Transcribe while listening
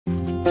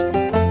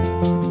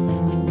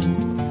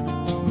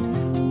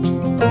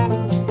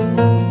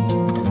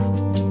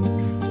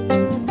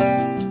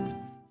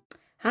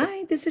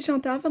is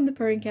Chantal from the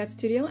Purring Cat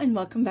Studio, and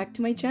welcome back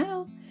to my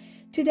channel.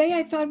 Today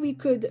I thought we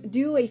could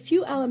do a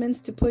few elements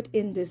to put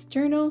in this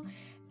journal,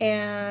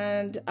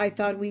 and I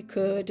thought we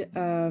could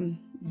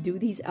do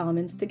these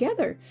elements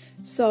together.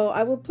 So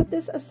I will put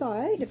this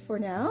aside for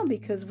now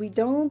because we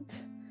don't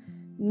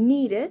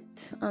need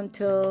it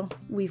until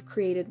we've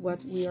created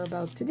what we are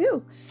about to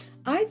do.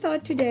 I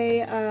thought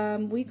today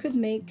we could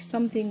make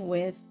something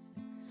with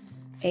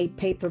a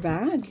paper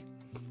bag.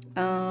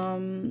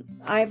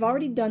 I've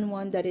already done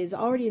one that is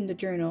already in the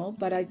journal,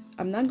 but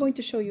I'm not going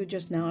to show you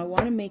just now. I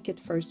want to make it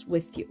first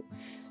with you.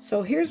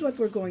 So here's what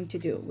we're going to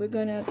do. We're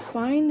going to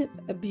find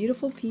a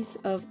beautiful piece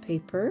of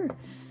paper.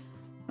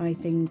 I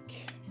think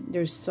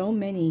there's so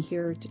many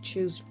here to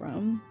choose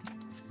from.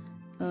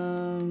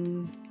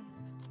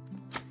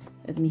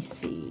 Let me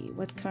see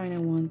what kind I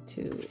want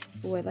to.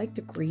 Oh, I like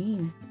the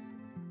green.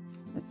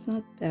 That's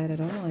not bad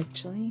at all,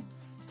 actually.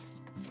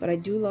 But I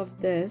do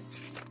love this.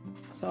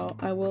 So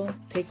I will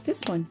take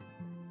this one.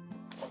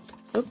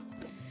 Oh,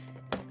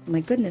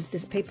 my goodness,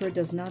 this paper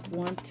does not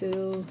want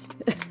to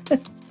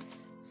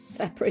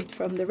separate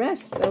from the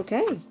rest.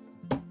 Okay.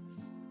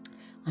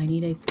 I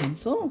need a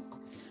pencil.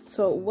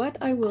 So what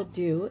I will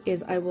do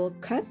is I will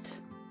cut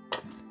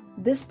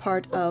this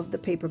part of the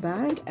paper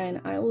bag,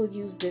 and I will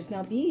use this.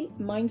 Now be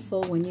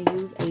mindful when you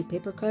use a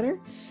paper cutter,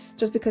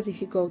 just because if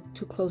you go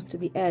too close to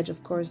the edge,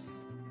 of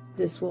course,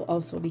 this will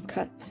also be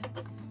cut.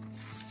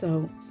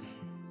 So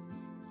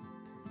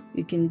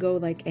you can go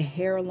like a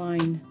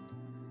hairline,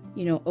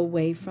 you know,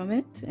 away from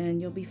it,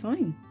 and you'll be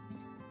fine.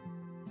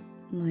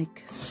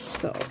 Like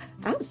so.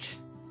 Ouch!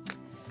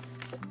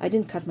 I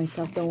didn't cut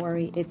myself, don't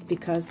worry. It's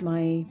because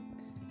the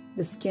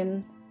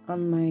skin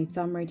on my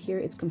thumb right here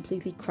is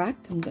completely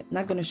cracked. I'm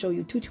not going to show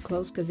you too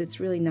close because it's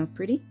really not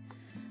pretty.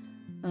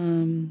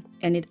 And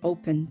it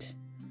opened.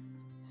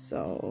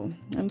 So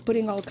I'm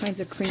putting all kinds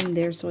of cream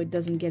there so it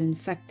doesn't get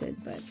infected.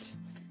 But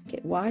okay,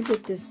 why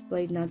did this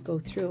blade not go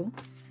through?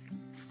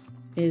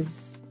 I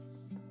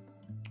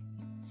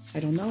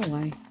don't know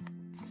why.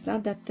 It's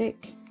not that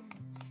thick.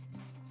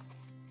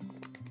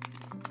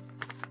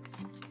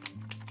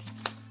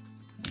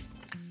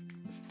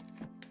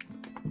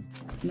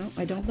 No,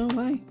 I don't know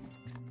why.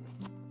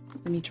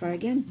 Let me try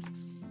again.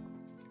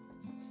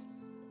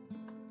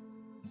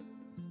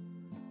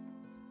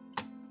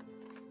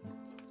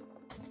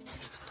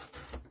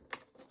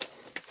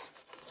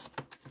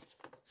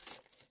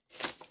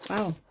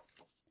 Wow.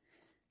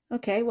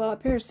 Okay, well, a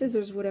pair of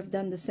scissors would have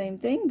done the same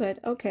thing,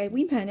 but okay,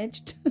 we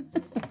managed.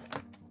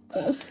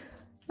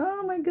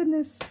 Oh my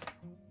goodness.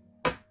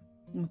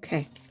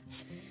 Okay.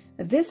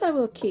 This I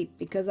will keep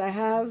because I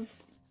have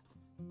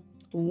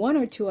one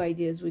or two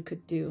ideas we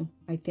could do,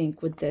 I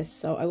think, with this.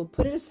 So I will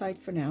put it aside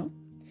for now.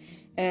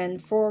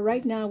 And for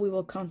right now, we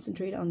will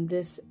concentrate on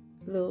this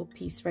little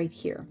piece right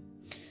here.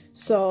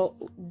 So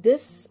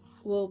this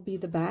will be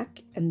the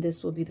back and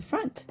this will be the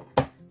front.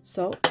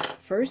 So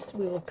first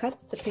we will cut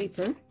the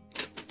paper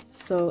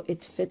so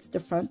it fits the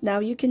front. Now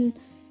you can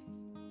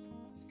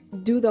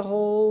do the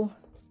whole,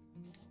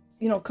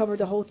 you know, cover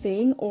the whole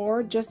thing,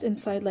 or just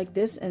inside like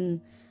this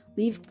and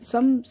leave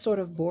some sort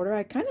of border.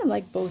 I kind of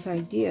like both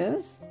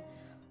ideas.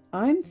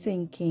 I'm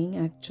thinking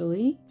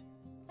actually,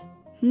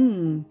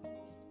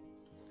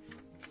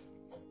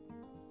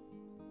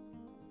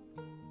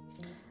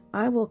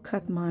 I will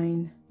cut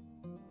mine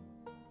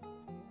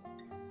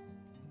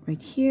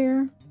right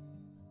here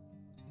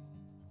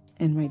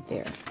and right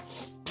there.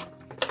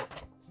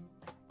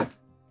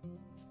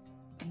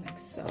 Like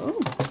so.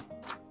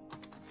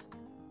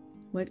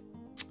 What?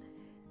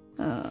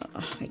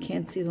 I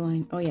can't see the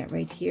line. Oh yeah,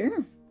 right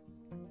here.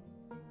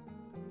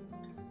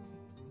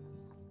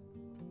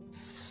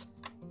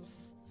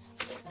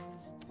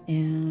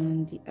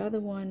 And the other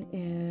one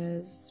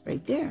is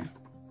right there.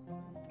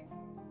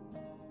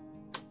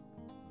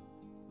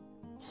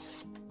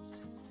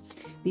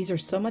 These are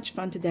so much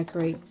fun to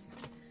decorate.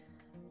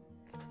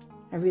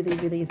 I really,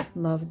 really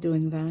love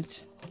doing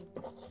that.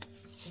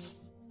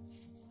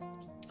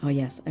 Oh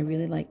yes, I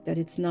really like that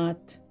it's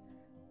not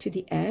to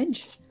the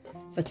edge.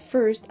 But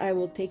first I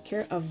will take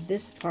care of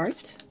this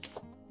part.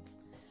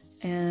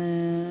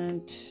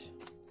 And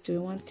do I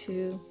want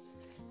to,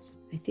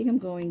 I think I'm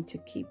going to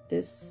keep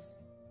this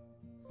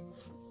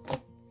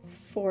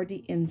for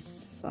the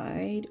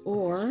inside,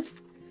 or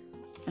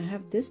I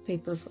have this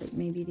paper for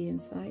maybe the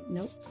inside.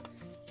 Nope,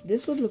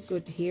 this would look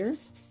good here.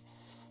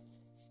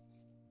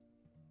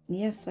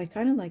 Yes, I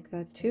kind of like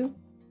that too.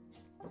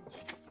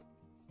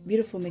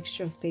 Beautiful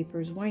mixture of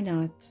papers, why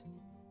not?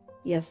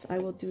 Yes, I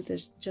will do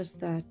this, just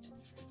that.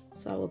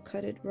 So I will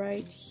cut it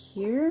right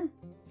here.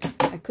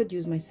 I could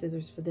use my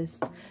scissors for this.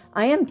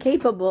 I am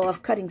capable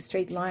of cutting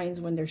straight lines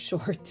when they're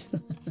short.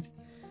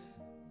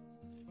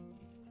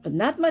 But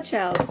not much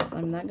else,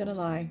 I'm not gonna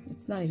lie.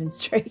 It's not even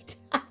straight.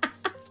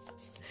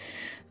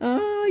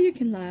 Oh, you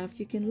can laugh,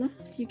 you can laugh,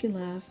 you can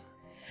laugh.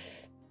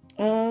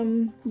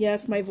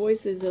 Yes, my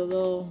voice is a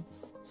little,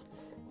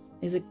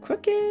 is it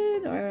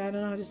crooked, or I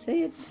don't know how to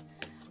say it.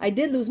 I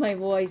did lose my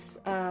voice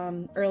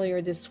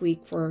earlier this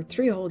week for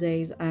 3 whole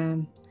days.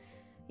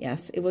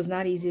 Yes, it was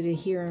not easy to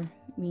hear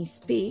me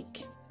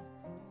speak,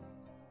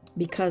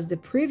 because the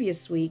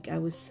previous week I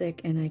was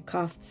sick and I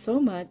coughed so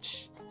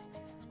much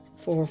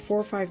for 4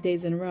 or 5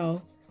 days in a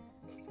row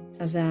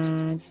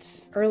that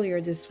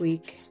earlier this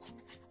week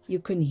you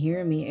couldn't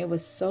hear me. It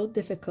was so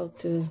difficult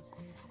to,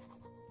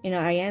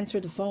 I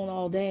answered the phone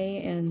all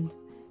day and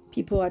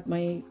people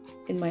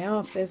in my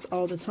office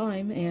all the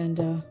time,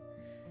 and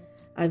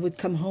I would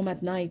come home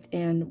at night,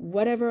 and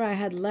whatever I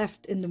had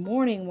left in the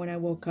morning when I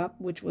woke up,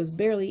 which was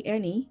barely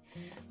any,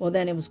 well,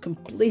 then it was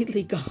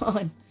completely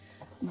gone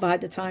by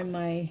the time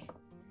my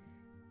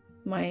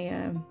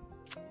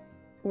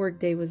work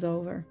day was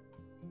over.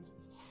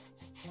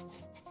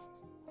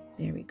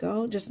 There we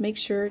go. Just make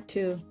sure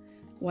to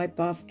wipe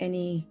off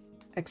any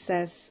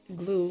excess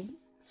glue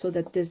so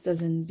that this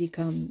doesn't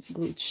become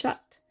glued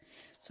shut.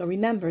 So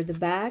remember, the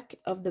back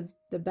of the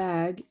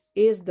bag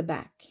is the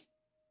back.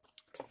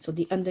 So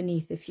the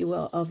underneath, if you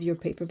will, of your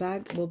paper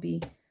bag will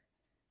be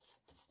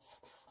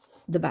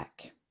the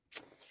back.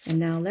 And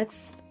now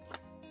let's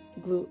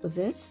glue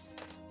this.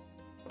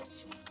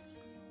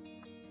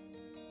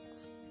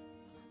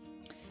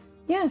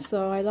 Yeah,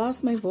 so I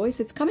lost my voice.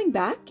 It's coming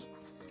back.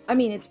 I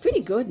mean, it's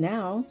pretty good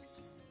now.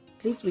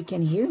 At least we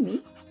can hear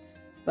me.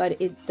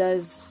 But it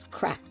does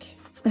crack.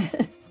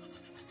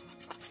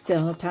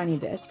 Still a tiny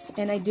bit.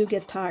 And I do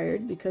get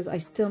tired because I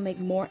still make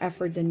more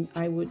effort than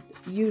I would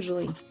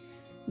usually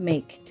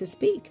make to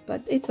speak.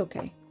 But it's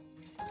okay.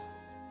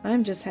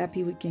 I'm just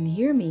happy we can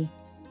hear me.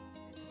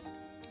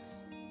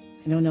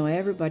 I don't know,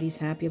 everybody's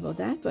happy about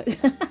that, but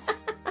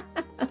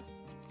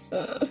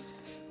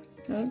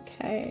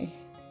okay.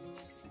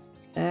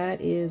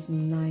 That is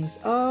nice.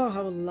 Oh,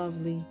 how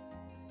lovely.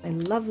 I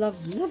love,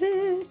 love, love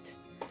it.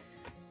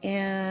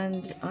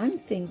 And I'm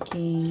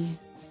thinking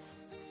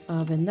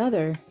of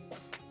another,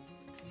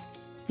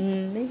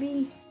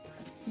 maybe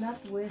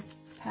not with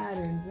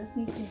patterns. Let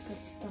me think of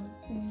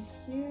something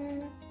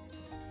here.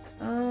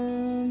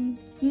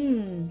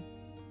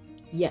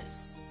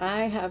 Yes,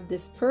 I have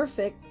this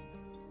perfect,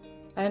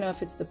 I don't know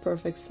if it's the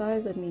perfect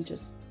size. Let me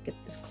just get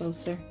this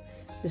closer.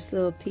 This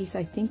little piece,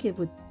 I think it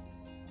would,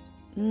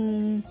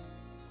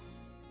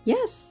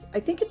 yes, I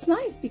think it's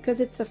nice because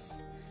it's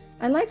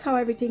I like how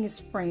everything is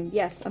framed.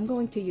 Yes, I'm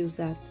going to use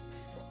that.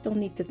 Don't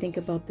need to think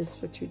about this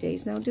for 2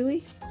 days now, do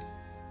we?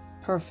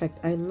 Perfect.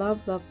 I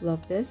love, love,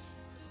 love this.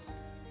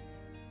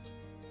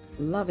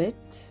 Love it.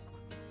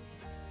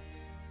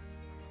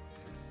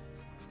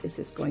 This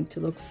is going to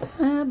look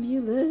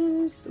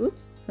fabulous.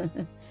 Oops.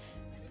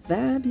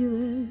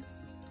 Fabulous.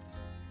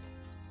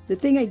 The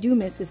thing I do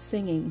miss is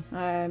singing.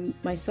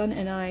 My son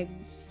and I,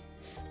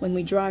 when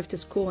we drive to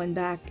school and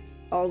back,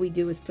 all we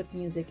do is put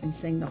music and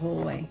sing the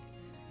whole way.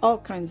 All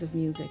kinds of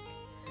music.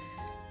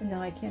 And now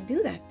I can't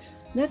do that.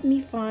 Let me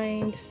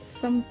find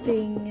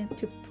something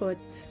to put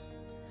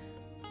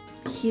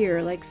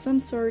here, like some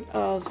sort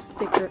of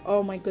sticker.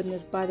 Oh my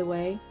goodness, by the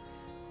way,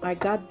 I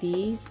got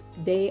these.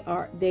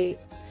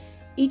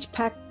 Each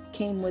pack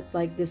came with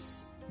like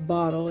this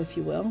bottle, if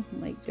you will.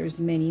 Like there's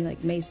many,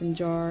 like mason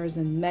jars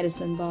and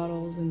medicine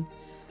bottles, and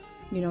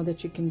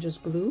that you can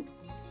just glue.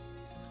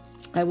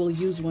 I will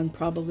use one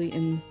probably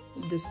in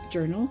this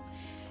journal.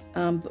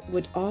 But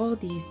with all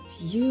these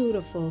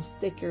beautiful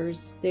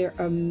stickers, they're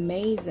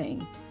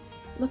amazing.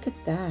 Look at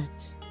that.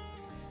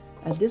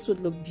 This would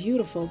look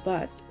beautiful,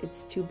 but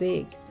it's too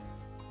big.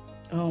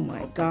 Oh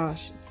my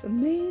gosh, it's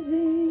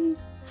amazing.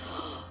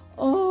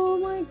 Oh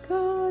my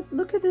god,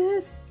 look at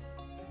this.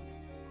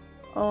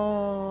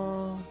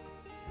 Oh,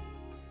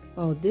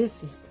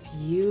 this is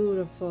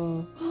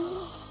beautiful.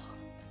 Oh,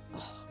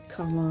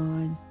 come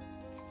on.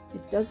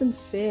 It doesn't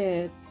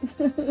fit.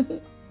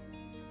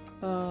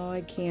 Oh,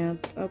 I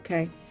can't.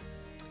 Okay.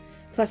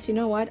 Plus, you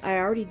know what? I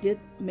already did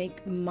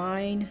make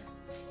mine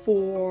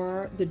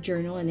for the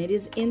journal, and it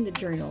is in the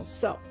journal.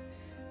 So,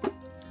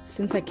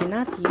 since I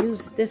cannot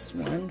use this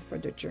one for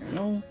the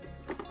journal,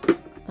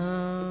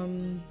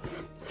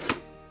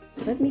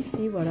 let me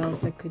see what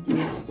else I could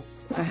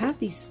use. I have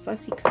these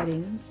fussy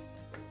cuttings.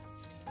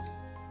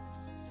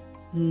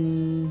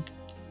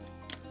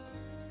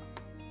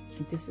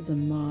 This is a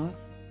moth.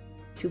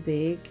 Too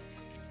big.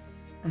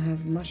 I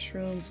have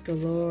mushrooms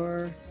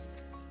galore,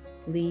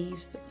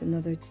 leaves, that's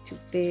another, it's too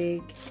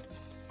big.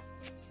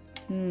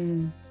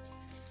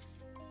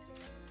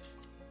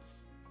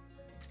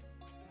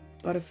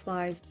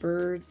 Butterflies,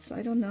 birds,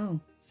 I don't know.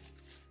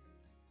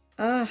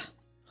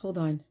 Hold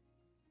on.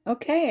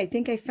 Okay, I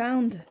think I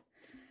found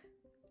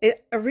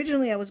it.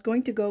 Originally, I was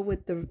going to go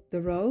with the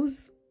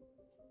rose,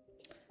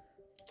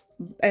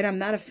 and I'm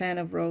not a fan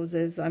of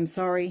roses. I'm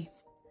sorry.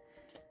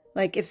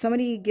 Like, if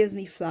somebody gives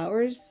me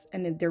flowers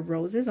and they're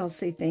roses, I'll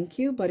say thank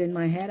you. But in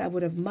my head, I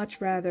would have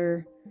much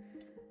rather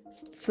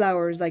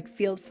flowers, like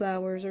field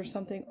flowers or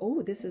something.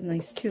 Oh, this is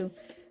nice too.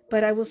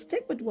 But I will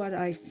stick with what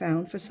I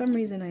found. For some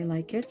reason, I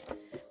like it.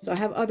 So I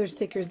have other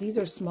stickers. These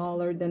are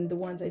smaller than the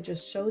ones I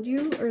just showed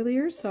you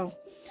earlier. So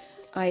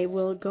I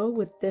will go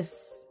with this.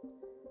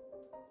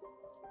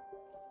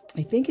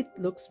 I think it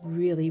looks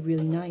really,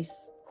 really nice.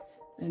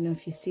 I don't know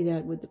if you see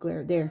that with the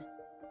glare. There.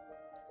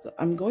 So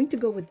I'm going to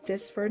go with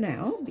this for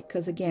now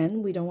because,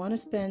 again, we don't want to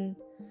spend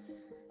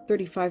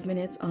 35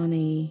 minutes on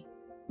a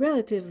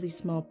relatively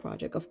small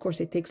project. Of course,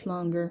 it takes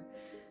longer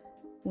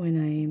when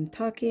I'm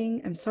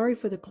talking. I'm sorry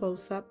for the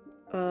close-up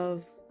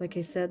of, like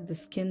I said, the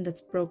skin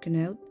that's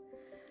broken out.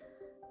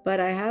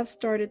 But I have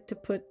started to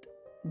put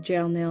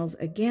gel nails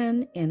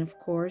again. And of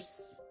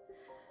course,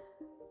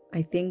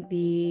 I think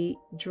the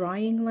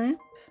drying lamp,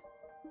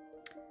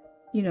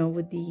 you know,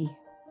 with the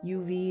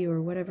UV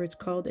or whatever it's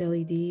called,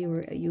 LED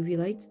or UV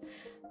lights,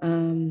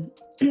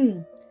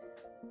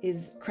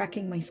 is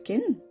cracking my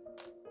skin.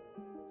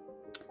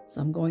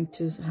 So I'm going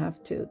to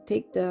have to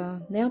take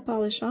the nail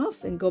polish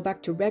off and go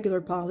back to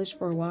regular polish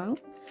for a while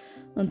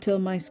until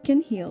my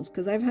skin heals,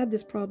 because I've had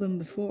this problem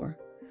before.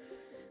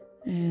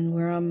 And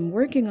where I'm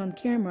working on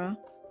camera,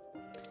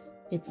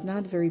 it's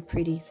not very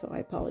pretty, so I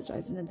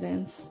apologize in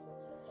advance.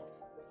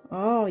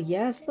 Oh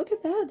yes, look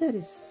at that. That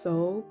is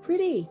so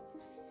pretty.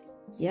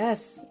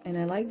 Yes, and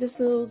I like this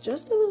little,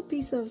 just a little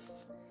piece of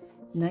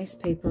nice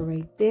paper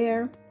right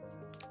there.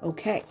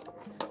 Okay,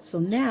 so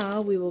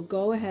now we will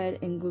go ahead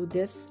and glue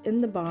this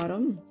in the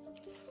bottom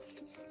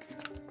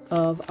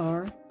of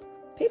our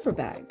paper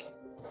bag,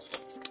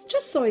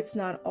 just so it's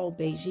not all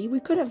beigey. We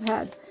could have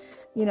had,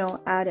 you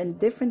know, add a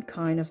different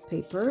kind of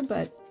paper,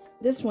 but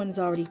this one's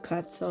already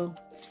cut, so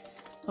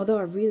although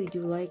I really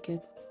do like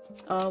it,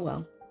 oh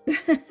well.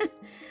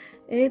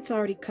 It's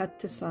already cut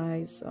to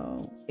size,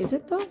 so is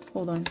it though?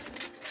 Hold on.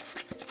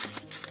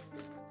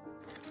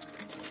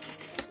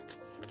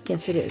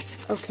 Yes, it is.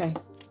 Okay.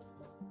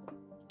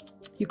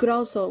 You could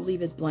also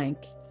leave it blank.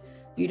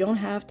 You don't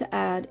have to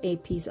add a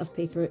piece of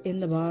paper in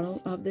the bottom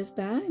of this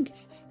bag.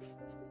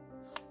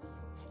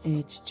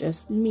 It's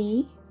just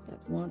me that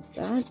wants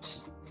that.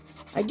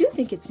 I do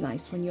think it's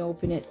nice when you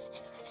open it.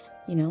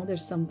 You know,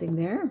 there's something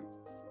there.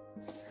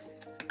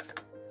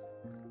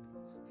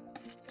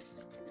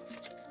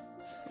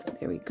 So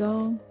there we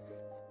go.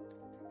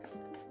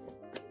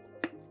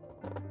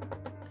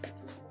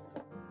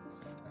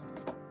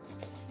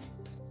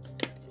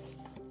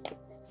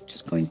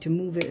 Just going to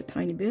move it a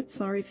tiny bit.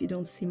 Sorry if you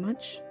don't see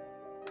much.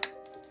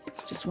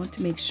 Just want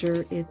to make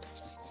sure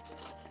it's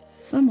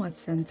somewhat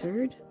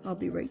centered. I'll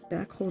be right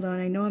back. Hold on.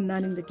 I know I'm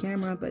not in the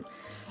camera, but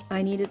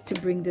I needed to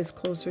bring this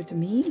closer to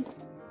me.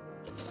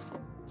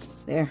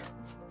 There.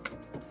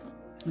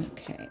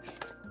 Okay.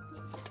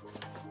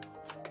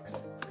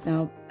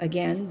 Now,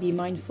 again, be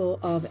mindful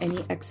of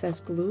any excess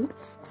glue,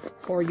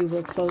 or you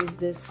will close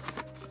this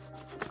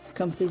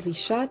completely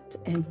shut,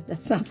 and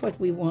that's not what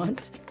we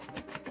want.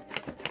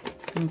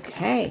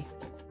 Okay.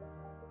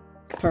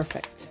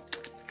 Perfect.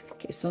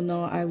 Okay, so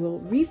now I will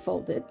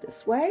refold it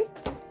this way,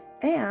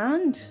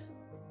 and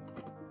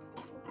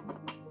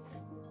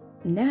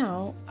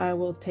now I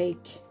will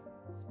take,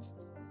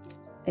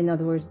 in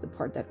other words, the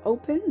part that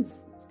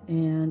opens,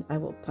 and I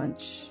will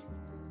punch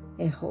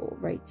a hole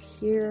right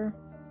here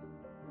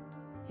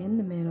in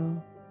the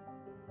middle,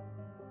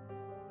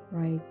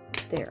 right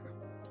there.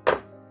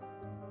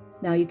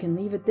 Now you can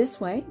leave it this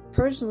way.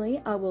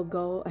 Personally, I will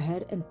go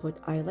ahead and put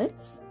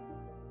eyelets,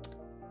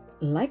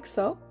 like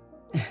so.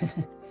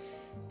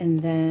 And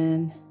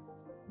then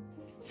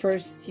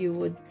first you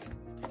would,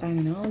 I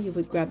don't know, you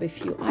would grab a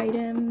few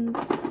items.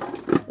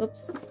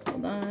 Oops,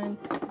 hold on.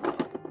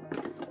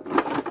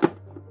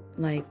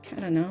 Like, I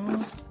don't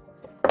know,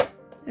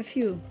 a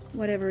few,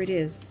 whatever it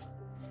is,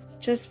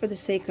 just for the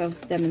sake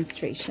of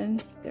demonstration.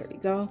 There we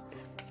go.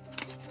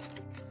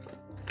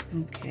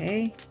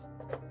 Okay.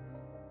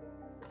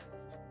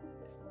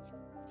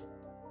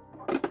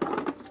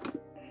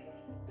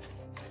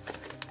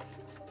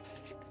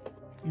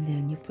 And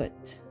then you put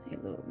a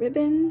little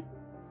ribbon.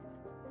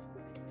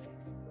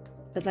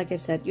 But like I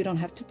said, you don't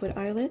have to put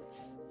eyelets.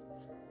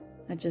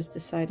 I just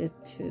decided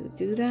to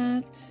do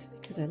that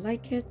because I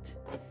like it.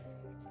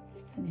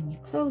 And then you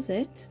close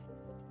it.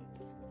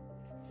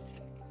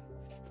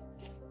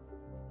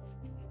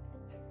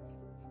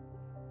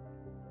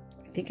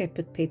 I think I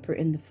put paper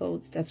in the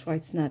folds. That's why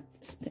it's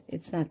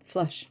not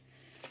flush.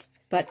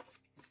 But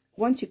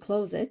once you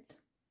close it,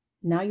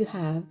 now you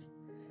have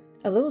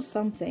a little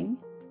something,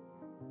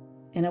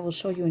 and I will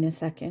show you in a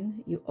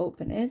second. You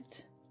open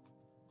it,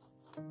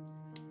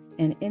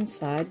 and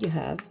inside you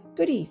have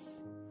goodies.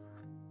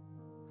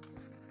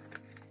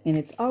 And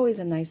it's always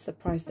a nice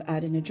surprise to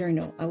add in a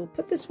journal. I will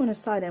put this one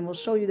aside and we'll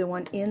show you the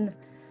one in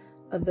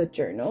the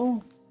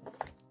journal.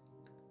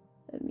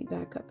 Let me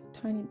back up a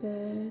tiny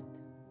bit.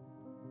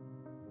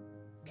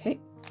 Okay.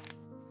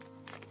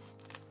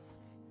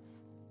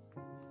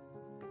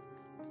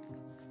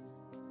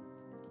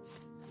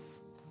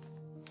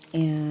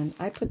 And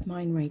I put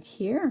mine right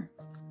here,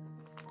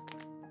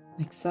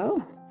 like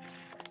so,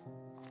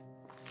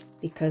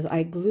 because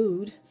I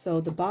glued,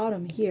 so the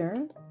bottom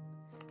here,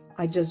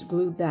 I just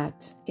glued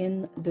that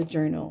in the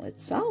journal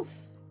itself.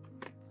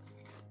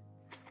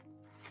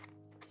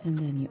 And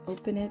then you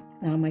open it.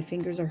 Now my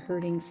fingers are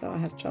hurting, so I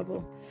have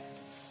trouble,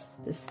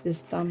 this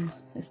thumb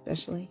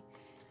especially.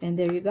 And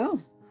there you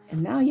go.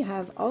 And now you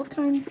have all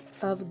kinds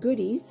of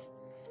goodies,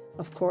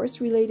 of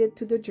course, related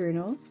to the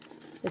journal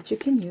that you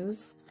can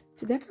use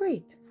to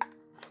decorate.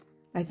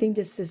 I think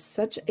this is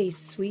such a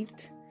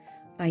sweet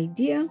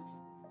idea,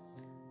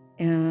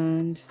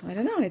 and I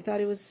don't know, I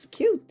thought it was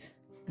cute.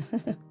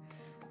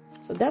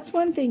 So that's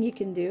one thing you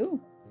can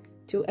do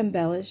to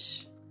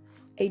embellish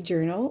a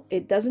journal.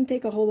 It doesn't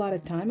take a whole lot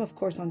of time. Of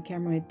course, on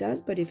camera it does,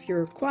 but if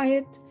you're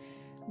quiet,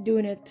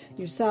 doing it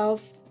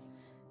yourself,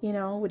 you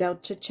know,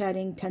 without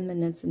chit-chatting, 10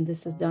 minutes and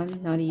this is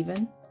done, not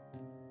even.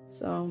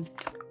 So,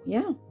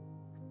 yeah,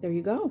 there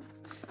you go.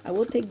 I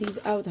will take these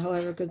out,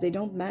 however, because they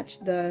don't match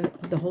the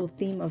whole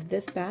theme of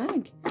this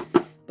bag.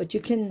 But you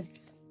can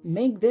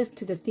make this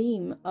to the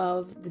theme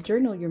of the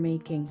journal you're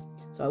making.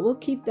 So I will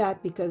keep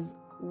that because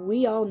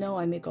we all know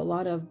I make a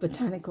lot of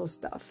botanical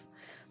stuff.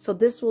 So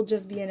this will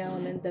just be an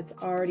element that's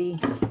already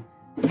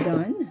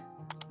done.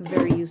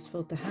 Very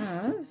useful to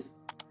have.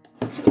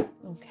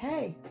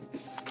 Okay.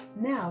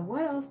 Now,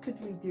 what else could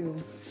we do?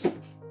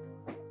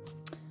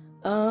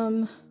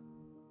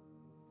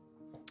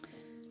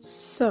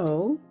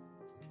 So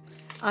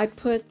I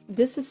put,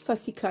 this is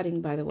fussy cutting,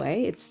 by the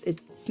way.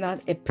 It's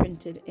not a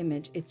printed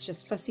image. It's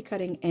just fussy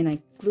cutting, and I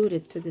glued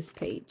it to this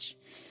page.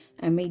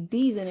 I made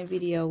these in a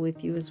video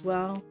with you as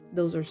well.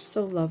 Those are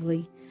so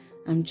lovely.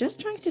 I'm just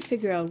trying to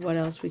figure out what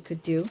else we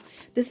could do.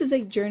 This is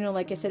a journal,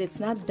 like I said, it's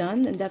not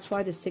done, and that's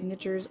why the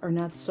signatures are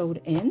not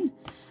sewed in.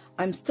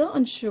 I'm still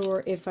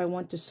unsure if I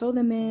want to sew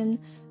them in,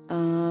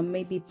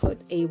 maybe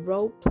put a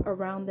rope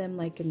around them,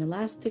 like an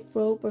elastic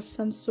rope of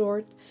some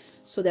sort,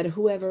 so that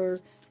whoever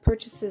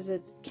purchases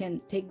it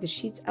can take the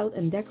sheets out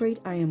and decorate.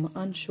 I am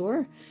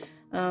unsure.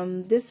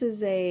 This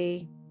is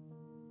a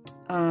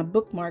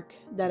bookmark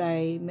that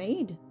I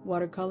made,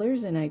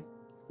 watercolors, and I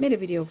made a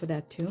video for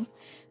that too.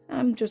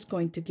 I'm just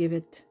going to give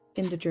it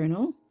in the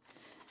journal.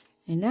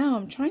 And now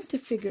I'm trying to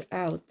figure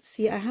out,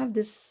 see, I have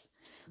this,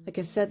 like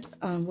I said,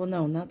 well,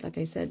 no, not like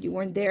I said, you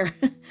weren't there.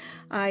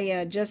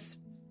 I just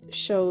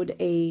showed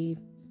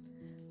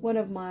one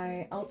of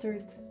my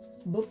altered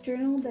book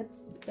journal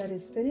that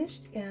is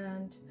finished,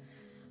 and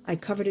I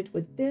covered it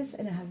with this,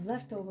 and I have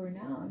leftover.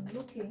 Now I'm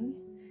looking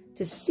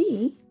to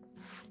see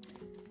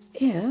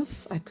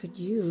if I could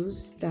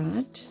use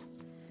that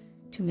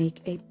to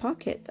make a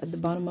pocket at the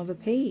bottom of a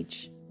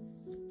page.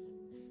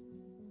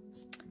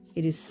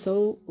 It is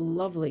so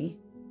lovely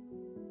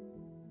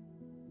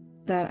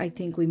that I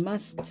think we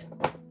must.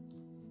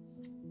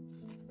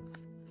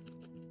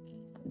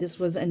 This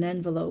was an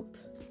envelope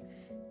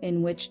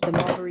in which the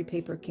mulberry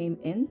paper came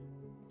in,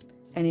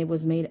 and it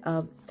was made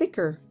of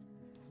thicker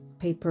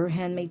paper,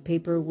 handmade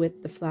paper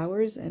with the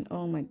flowers, and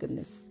oh my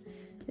goodness,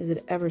 is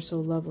it ever so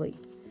lovely.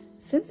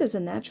 Since there's a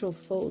natural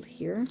fold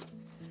here,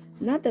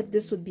 not that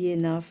this would be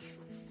enough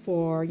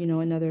for, you know,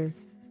 another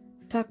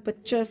tuck,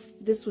 but just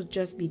this would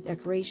just be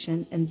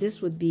decoration, and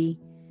this would be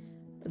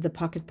the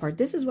pocket part.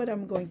 This is what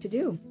I'm going to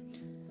do.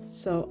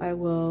 So I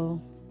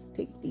will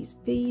take these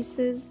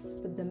pieces,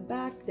 put them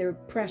back. They're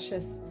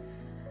precious,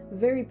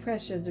 very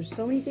precious. There's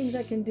so many things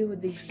I can do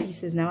with these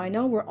pieces. Now I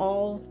know we're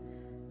all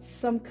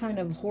some kind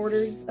of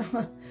hoarders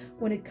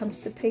when it comes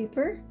to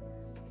paper,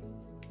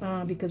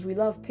 because we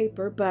love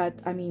paper, but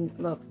I mean,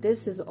 look,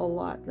 this is a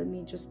lot. Let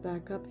me just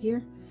back up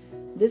here.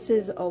 This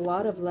is a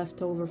lot of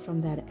leftover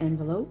from that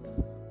envelope.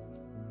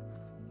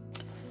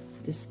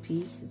 This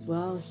piece as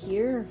well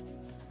here.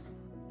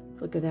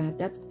 Look at that.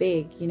 That's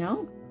big, you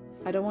know.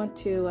 I don't want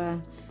to,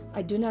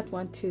 I do not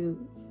want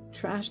to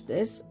trash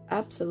this.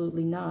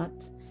 Absolutely not.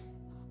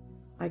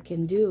 I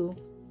can do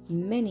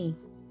many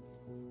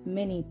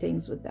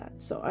things with that.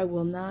 So I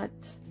will not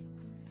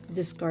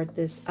discard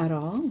this at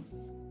all.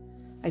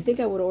 I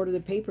think I would order the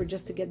paper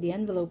just to get the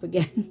envelope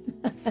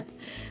again.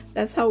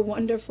 That's how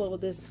wonderful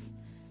this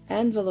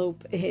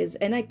envelope is.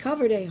 And I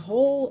covered a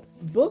whole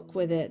book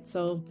with it.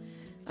 So,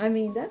 I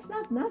mean, that's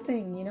not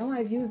nothing. You know,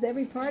 I've used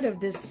every part of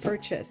this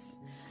purchase.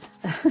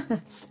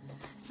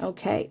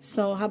 Okay,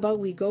 so how about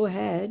we go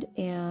ahead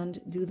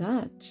and do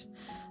that?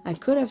 I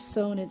could have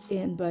sewn it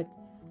in, but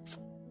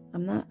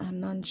I'm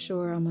not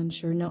sure. I'm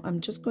unsure. No,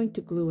 I'm just going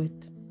to glue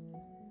it.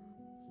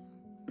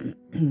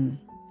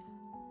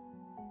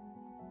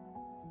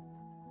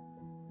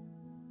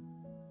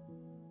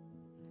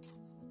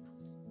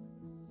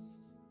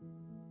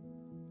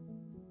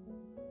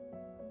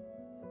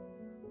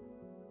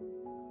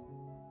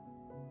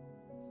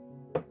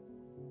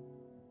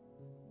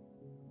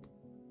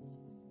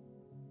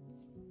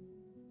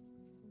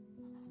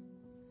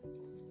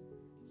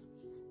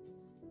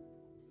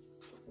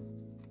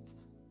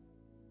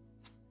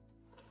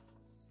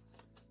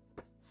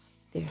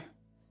 There.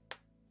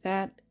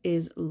 That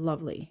is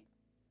lovely.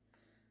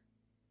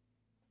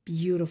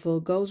 Beautiful.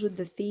 Goes with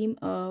the theme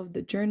of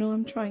the journal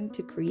I'm trying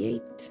to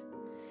create.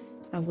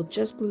 I will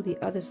just glue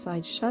the other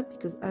side shut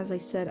because, as I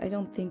said, I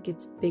don't think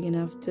it's big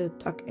enough to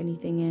tuck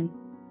anything in.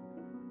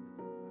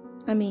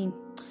 I mean,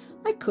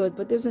 I could,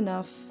 but there's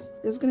enough.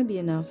 There's going to be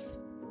enough.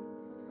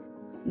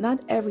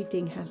 Not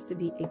everything has to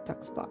be a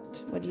tuck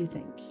spot. What do you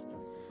think?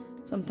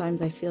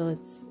 Sometimes I feel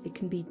it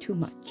can be too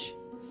much.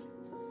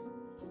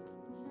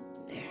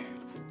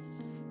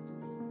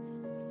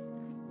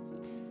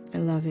 I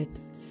love it.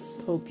 It's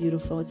so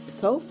beautiful. It's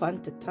so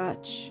fun to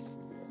touch.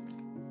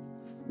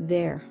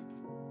 There.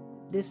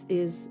 This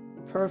is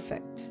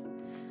perfect.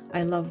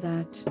 I love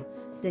that.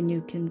 Then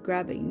you can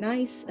grab a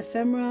nice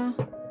ephemera,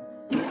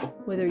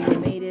 whether you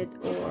made it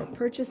or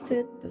purchased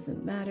it,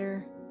 doesn't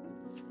matter.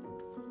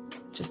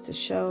 Just to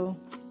show.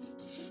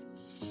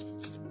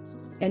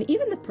 And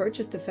even the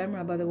purchased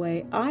ephemera, by the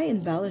way, I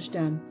embellished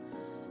them.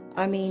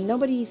 I mean,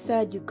 nobody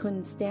said you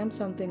couldn't stamp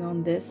something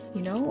on this,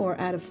 you know, or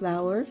add a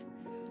flower.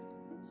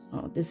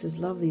 Oh, this is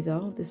lovely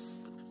though.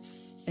 This,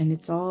 and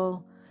it's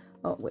all,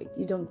 oh wait,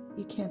 you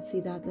can't see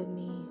that. Let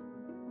me,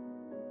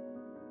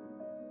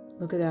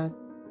 look at that.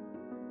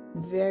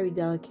 Very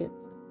delicate.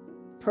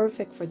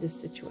 Perfect for this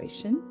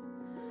situation.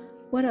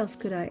 What else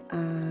could I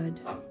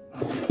add?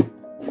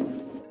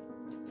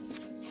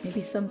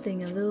 Maybe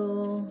something a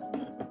little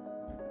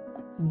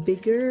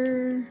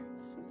bigger.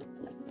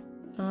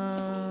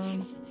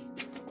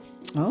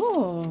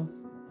 Oh,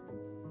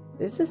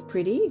 this is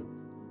pretty.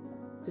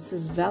 This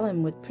is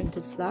vellum with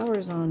printed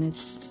flowers on it.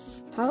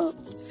 How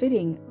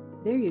fitting.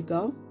 There you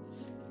go.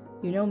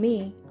 You know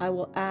me, I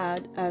will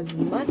add as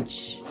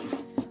much,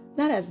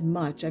 not as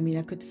much, I mean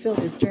I could fill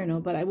this journal,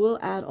 but I will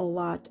add a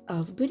lot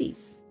of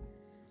goodies.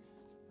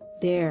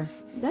 There,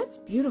 that's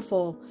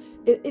beautiful.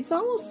 It's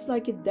almost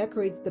like it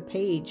decorates the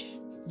page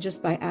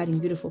just by adding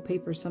beautiful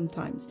paper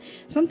sometimes.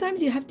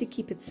 Sometimes you have to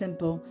keep it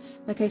simple.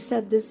 Like I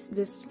said,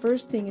 this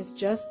first thing is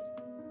just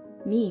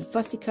me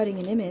fussy cutting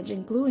an image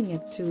and gluing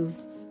it to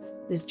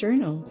this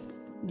journal,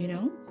 you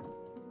know?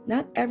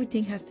 Not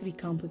everything has to be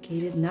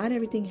complicated. Not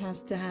everything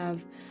has to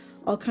have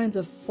all kinds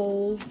of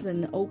folds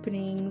and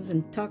openings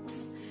and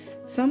tucks.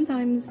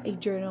 Sometimes a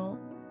journal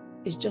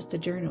is just a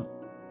journal.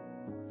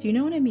 Do you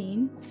know what I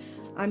mean?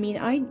 I mean,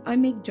 I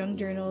make junk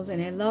journals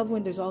and I love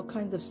when there's all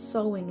kinds of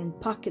sewing and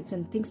pockets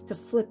and things to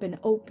flip and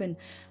open.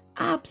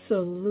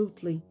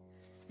 Absolutely.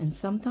 And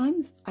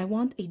sometimes I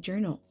want a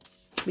journal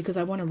because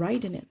I want to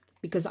write in it,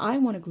 because I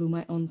want to glue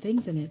my own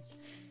things in it.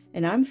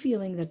 And I'm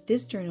feeling that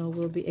this journal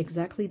will be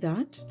exactly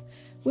that,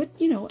 with,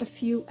 you know, a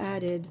few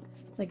added,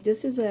 like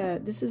this is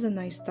a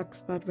nice tuck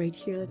spot right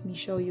here. Let me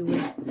show you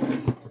with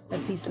a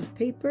piece of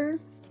paper.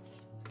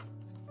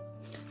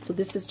 So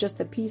this is just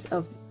a piece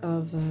of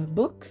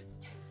book.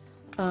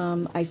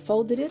 I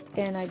folded it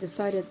and I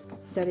decided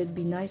that it'd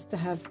be nice to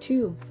have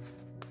two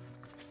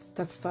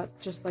tuck spots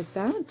just like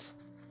that.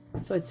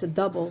 So it's a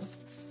double,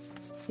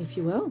 if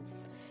you will.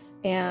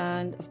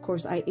 And of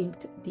course I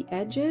inked the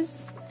edges.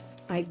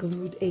 I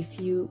glued a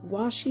few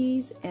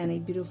washies and a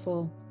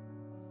beautiful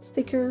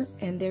sticker,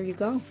 and there you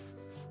go.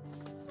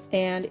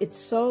 And it's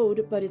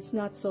sewed, but it's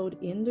not sewed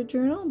in the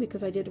journal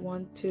because I did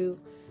want to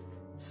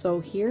sew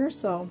here.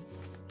 So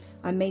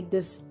I made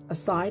this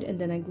aside and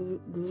then I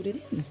glued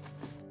it in.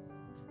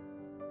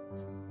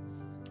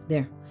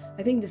 There.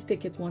 I think this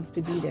ticket wants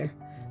to be there.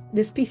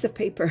 This piece of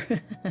paper.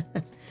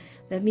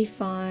 Let me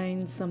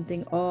find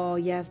something. Oh,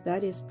 yes,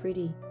 that is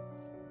pretty.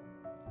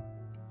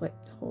 Wait,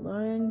 hold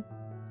on.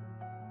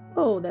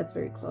 Oh, that's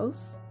very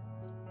close.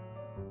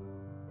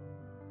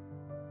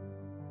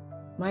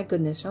 My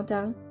goodness,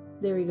 Chantal.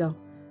 There we go.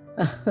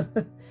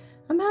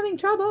 I'm having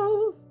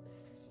trouble.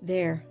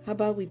 There. How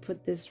about we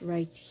put this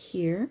right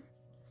here?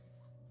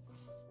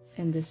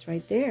 And this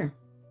right there.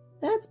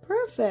 That's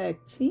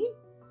perfect. See?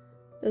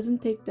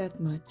 Doesn't take that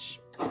much.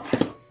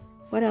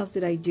 What else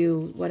did I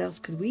do? What else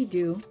could we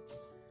do?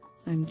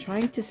 I'm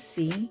trying to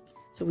see.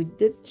 So we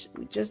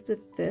just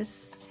did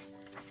this.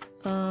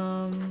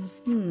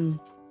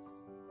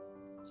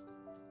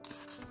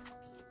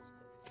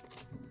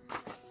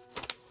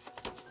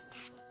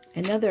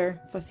 Another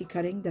fussy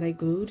cutting that I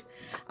glued.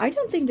 I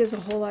don't think there's a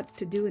whole lot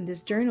to do in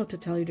this journal, to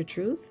tell you the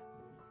truth.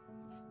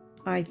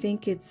 I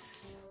think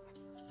it's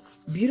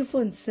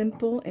beautiful and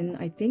simple, and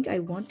I think I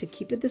want to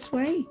keep it this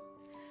way.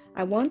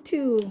 I want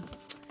to,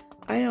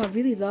 I don't know, I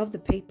really love the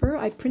paper.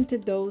 I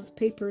printed those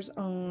papers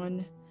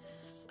on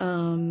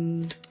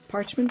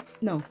parchment.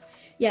 No,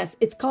 yes,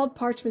 it's called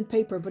parchment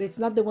paper, but it's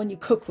not the one you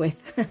cook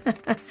with.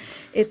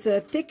 It's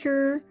a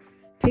thicker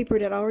paper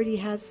that already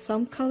has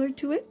some color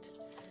to it.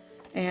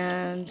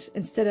 And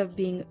instead of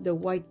being the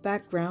white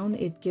background,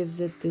 it gives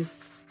it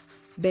this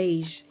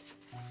beige.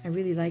 I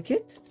really like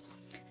it.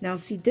 Now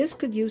see, this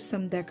could use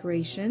some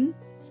decoration.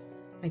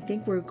 I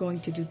think we're going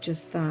to do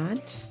just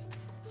that.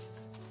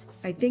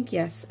 I think,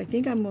 yes, I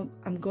think I'm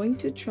going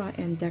to try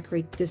and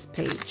decorate this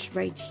page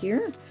right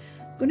here.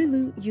 I'm going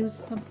to use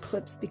some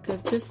clips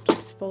because this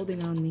keeps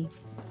folding on me.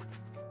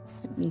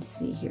 Let me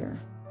see here.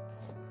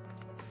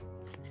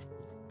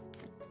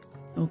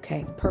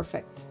 Okay,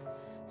 perfect.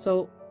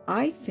 So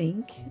I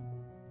think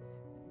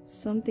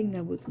something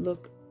that would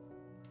look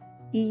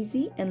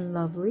easy and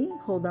lovely.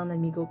 Hold on, let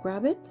me go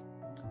grab it.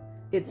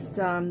 It's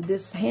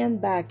this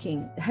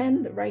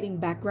handwriting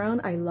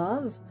background I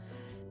love.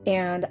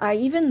 And I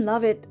even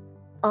love it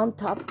on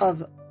top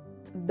of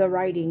the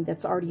writing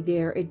that's already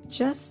there. It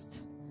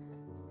just,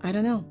 I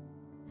don't know.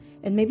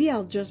 And maybe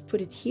I'll just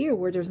put it here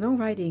where there's no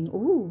writing.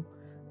 Ooh,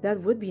 that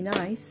would be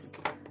nice.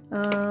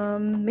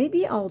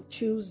 Maybe I'll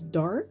choose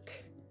dark.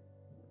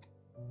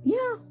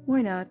 Yeah,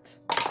 why not?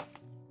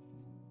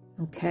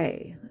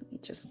 Okay, let me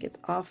just get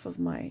off of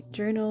my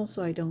journal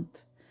so I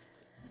don't.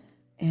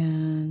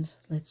 And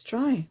let's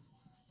try.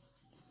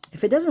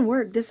 If it doesn't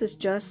work, this is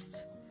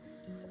just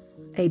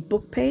a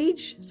book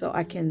page, so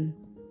I can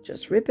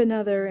just rip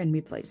another and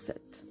replace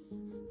it.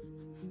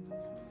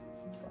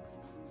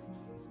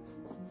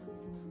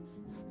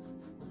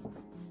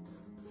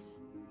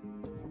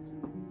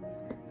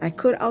 I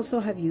could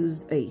also have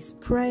used a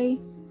spray.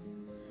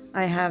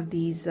 I have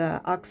these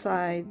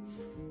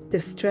oxides,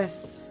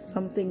 distress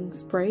something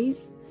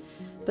sprays,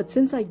 but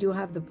since I do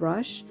have the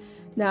brush,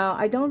 now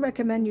I don't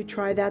recommend you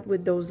try that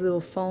with those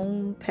little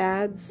foam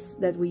pads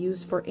that we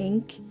use for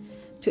ink,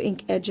 to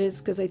ink edges,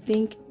 because I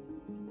think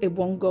it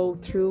won't go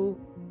through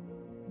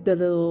the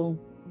little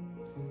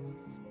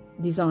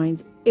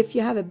designs. If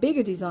you have a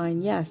bigger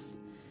design, yes,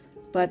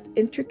 but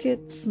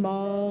intricate,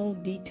 small,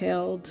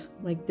 detailed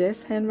like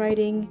this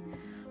handwriting,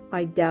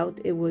 I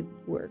doubt it would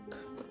work.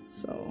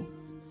 So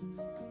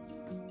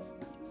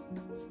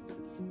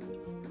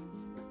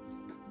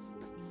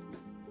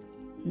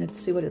let's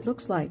see what it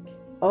looks like.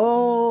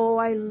 Oh,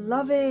 I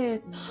love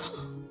it.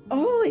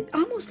 Oh, it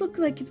almost looks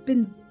like it's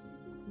been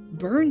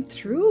burned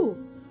through.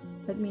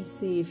 Let me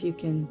see if you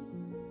can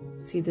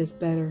see this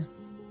better.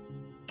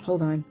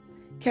 Hold on.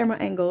 Camera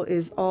angle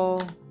is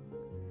all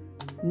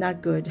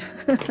not good.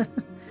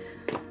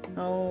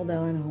 Hold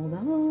on, hold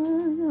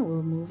on. I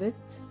will move it.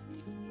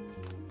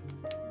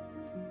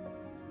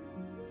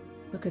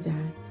 Look at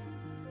that.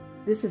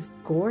 This is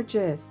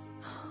gorgeous.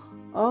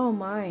 Oh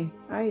my,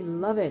 I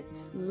love it.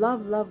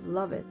 Love, love,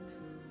 love it.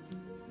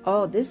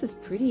 Oh, this is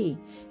pretty.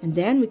 And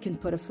then we can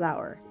put a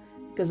flower.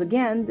 Because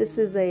again, this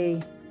is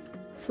a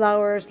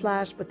flower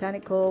 /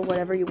 botanical,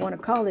 whatever you want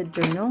to call it,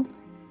 journal.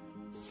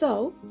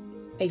 So,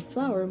 a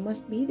flower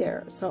must be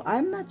there. So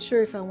I'm not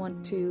sure if I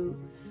want to...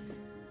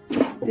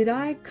 Did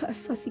I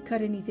fussy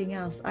cut anything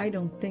else? I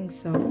don't think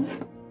so.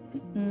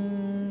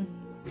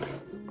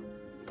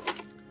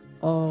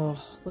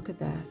 Oh, look at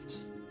that.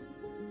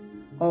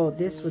 Oh,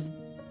 this would...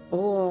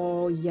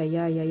 Oh, yeah.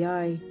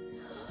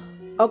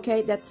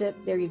 Okay, that's it.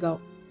 There you go.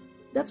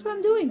 That's what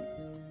I'm doing.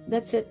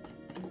 That's it.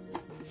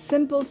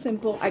 Simple,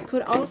 simple. I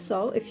could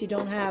also, if you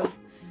don't have,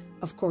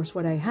 of course,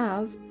 what I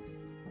have,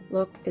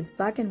 look, it's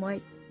black and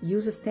white.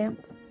 Use a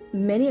stamp.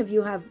 Many of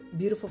you have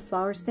beautiful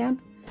flower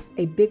stamp.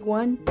 A big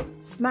one.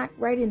 Smack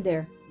right in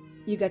there.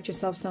 You got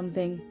yourself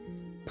something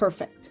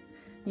perfect.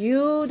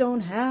 You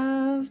don't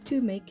have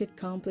to make it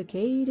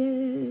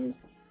complicated.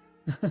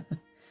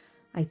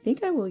 I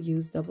think I will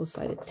use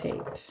double-sided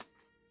tape.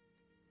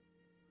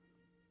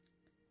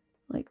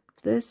 Like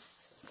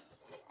this.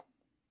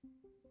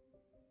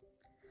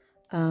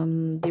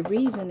 The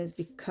reason is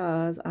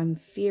because I'm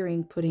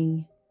fearing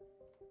putting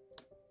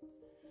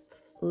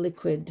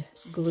liquid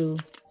glue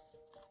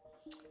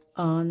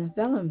on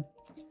vellum.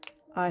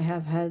 I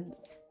have had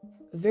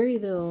very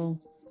little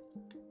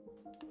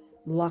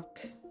luck.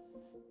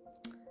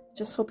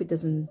 Just hope it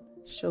doesn't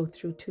show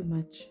through too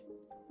much.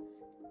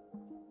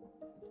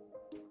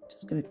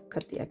 Just gonna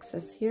cut the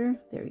excess here.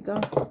 There we go.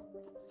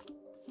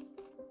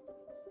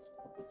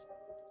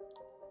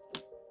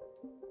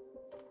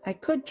 I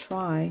could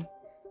try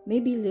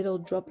maybe little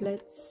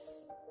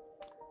droplets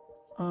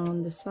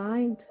on the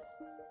side,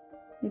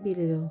 maybe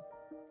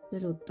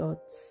little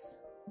dots,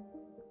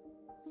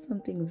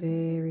 something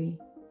very,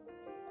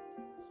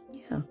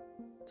 yeah,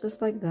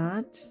 just like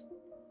that.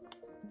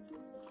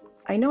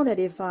 I know that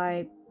if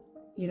I,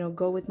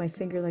 go with my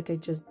finger like I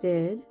just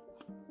did,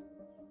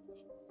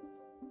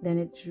 then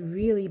it's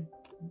really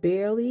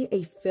barely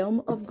a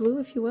film of glue,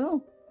 if you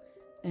will,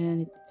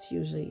 and it's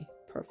usually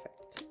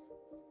perfect.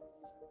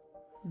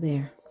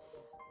 There.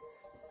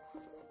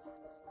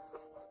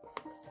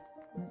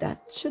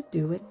 That should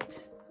do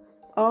it.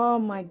 Oh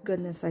my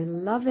goodness, I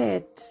love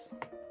it.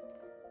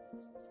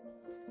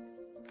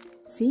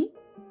 See?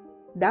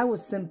 That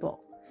was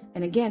simple.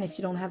 And again, if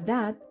you don't have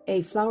that,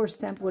 a flower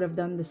stamp would have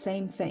done the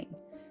same thing.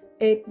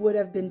 It would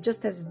have been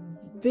just as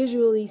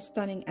visually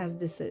stunning as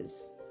this is.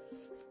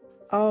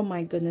 Oh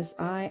my goodness,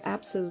 I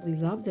absolutely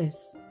love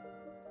this.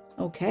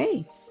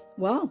 Okay,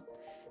 well,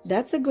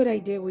 that's a good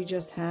idea we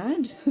just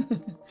had.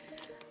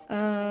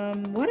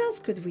 What else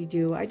could we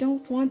do? I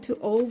don't want to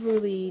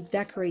overly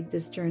decorate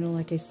this journal.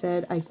 Like I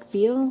said, I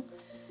feel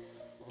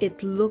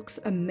it looks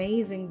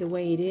amazing the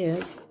way it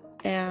is.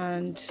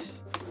 And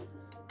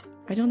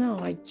I don't know,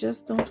 I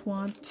just don't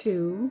want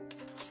to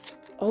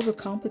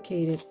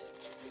overcomplicate it.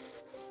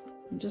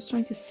 I'm just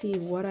trying to see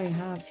what I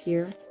have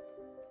here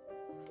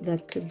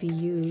that could be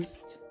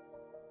used.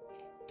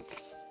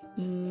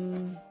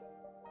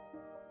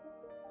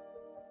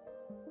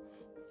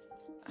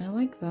 I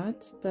like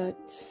that,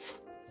 but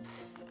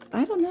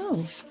I don't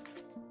know.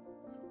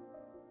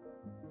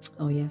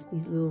 Oh yes,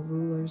 these little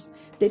rulers.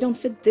 They don't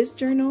fit this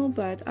journal,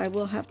 but I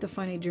will have to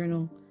find a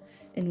journal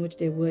in which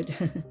they would.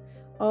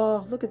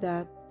 Oh, look at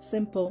that.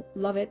 Simple.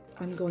 Love it.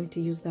 I'm going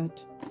to use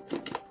that.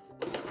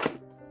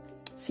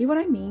 See what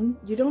I mean?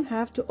 You don't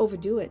have to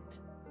overdo it.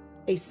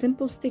 A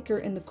simple sticker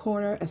in the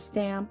corner, a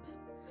stamp,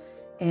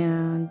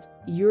 and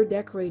you're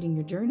decorating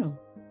your journal.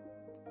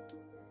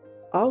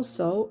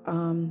 Also,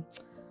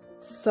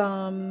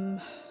 some,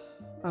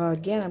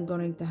 again, I'm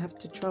going to have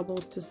to trouble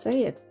to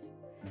say it.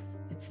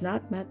 It's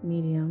not matte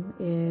medium.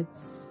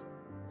 It's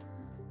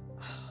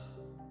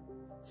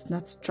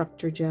not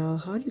structure gel.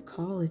 How do you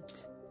call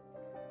it?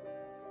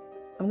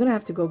 I'm going to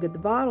have to go get the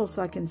bottle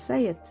so I can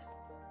say it.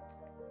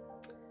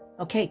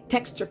 Okay,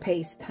 texture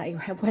paste. I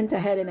went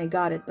ahead and I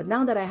got it. But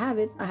now that I have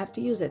it, I have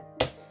to use it.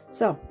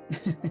 So,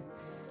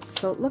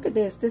 so look at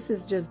this. This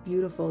is just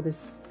beautiful.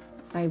 This,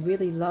 I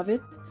really love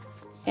it.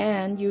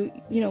 And you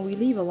know, we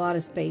leave a lot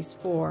of space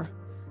for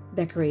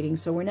decorating.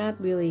 So we're not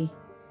really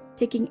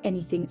taking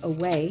anything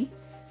away.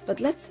 But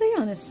let's say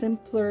on a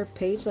simpler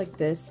page like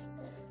this,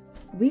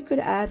 we could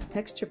add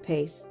texture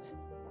paste.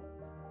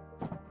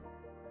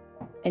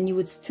 And you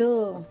would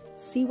still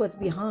see what's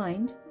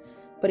behind,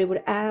 but it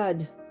would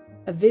add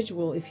a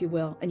visual, if you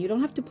will. And you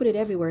don't have to put it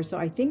everywhere. So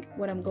I think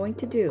what I'm going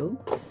to do,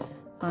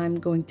 I'm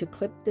going to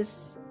clip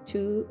this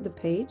to the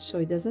page so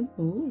it doesn't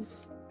move.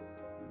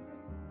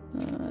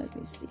 Let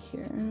me see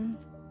here.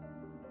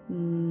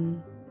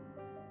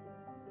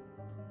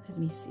 Let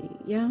me see.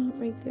 Yeah,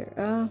 right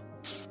there.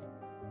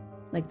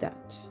 Like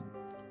that.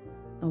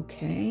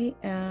 Okay,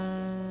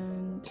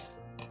 and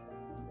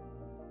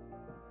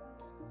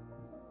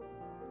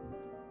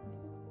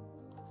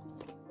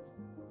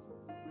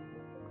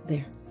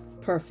there.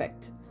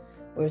 Perfect.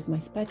 Where's my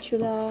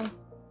spatula?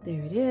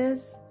 There it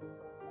is.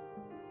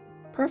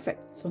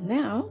 Perfect. So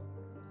now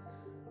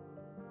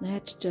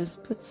let's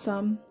just put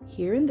some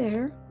here and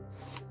there.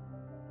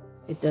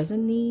 It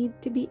doesn't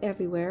need to be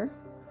everywhere.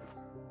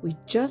 We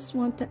just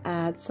want to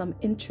add some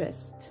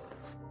interest.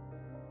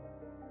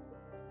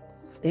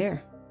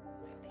 There.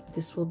 I think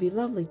this will be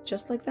lovely,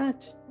 just like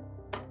that.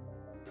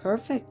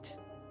 Perfect.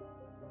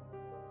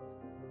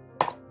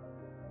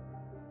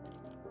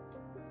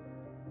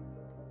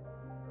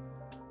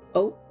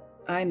 Oh,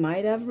 I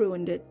might have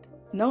ruined it.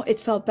 No, it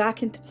fell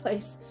back into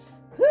place.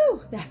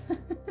 Whew!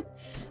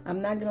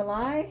 I'm not gonna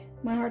lie,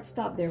 my heart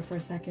stopped there for a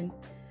second.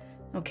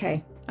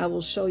 Okay, I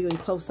will show you in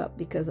close-up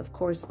because, of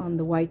course, on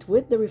the white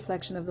with the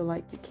reflection of the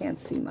light, you can't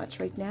see much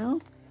right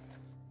now.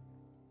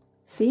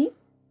 See?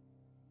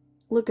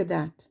 Look at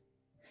that.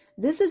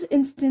 This is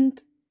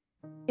instant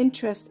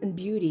interest and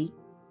beauty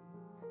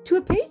to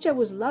a page that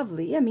was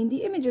lovely. I mean,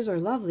 the images are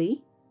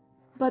lovely,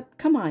 but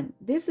come on,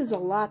 this is a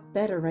lot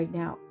better right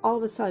now. All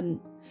of a sudden,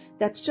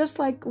 that's just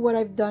like what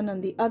I've done on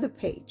the other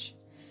page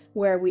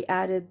where we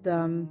added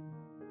the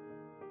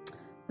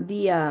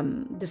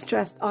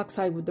distressed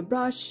oxide with the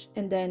brush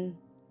and then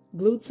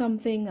glued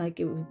something like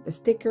it was a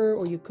sticker,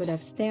 or you could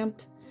have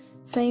stamped.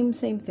 Same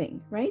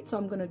thing, right? So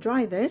I'm going to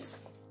dry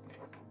this.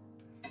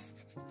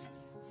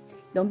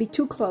 Don't be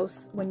too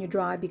close when you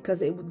dry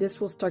because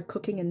this will start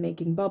cooking and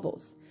making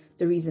bubbles.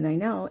 The reason I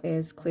know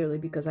is clearly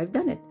because I've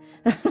done it.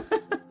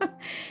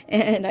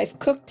 And I've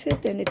cooked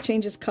it and it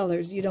changes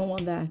colors. You don't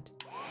want that.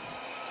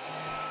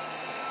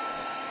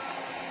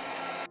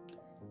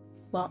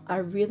 Well, I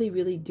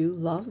really do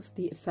love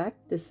the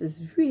effect. This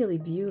is really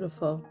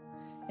beautiful.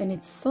 And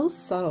it's so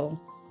subtle.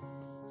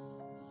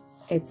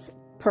 It's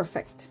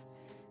perfect.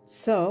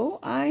 So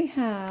I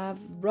have,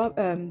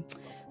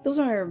 those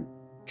are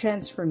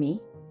Transfer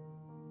Me.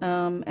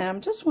 And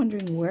I'm just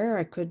wondering where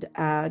I could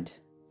add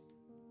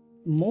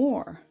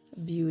more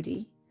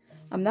beauty.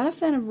 I'm not a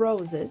fan of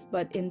roses,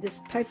 but in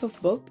this type of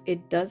book,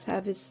 it does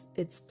have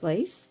its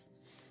place.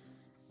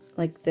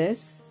 Like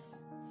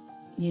this,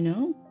 you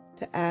know,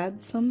 to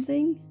add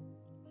something.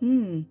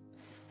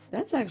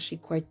 That's actually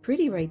quite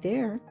pretty right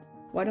there.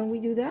 Why don't we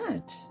do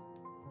that?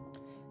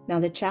 Now,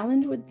 the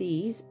challenge with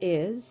these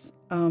is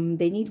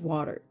they need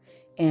water.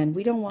 And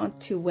we don't want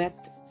to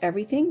wet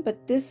everything,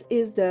 but this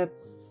is the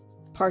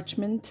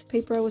parchment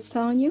paper I was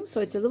telling you.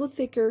 So it's a little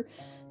thicker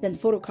than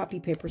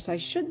photocopy paper. So I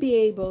should be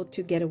able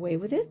to get away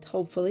with it,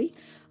 hopefully.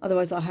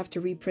 Otherwise, I'll have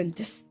to reprint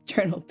this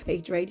journal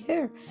page right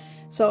here.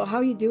 So how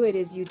you do it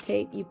is you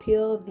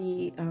peel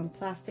the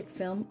plastic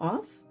film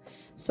off.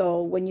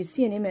 So when you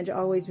see an image,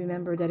 always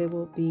remember that it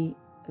will be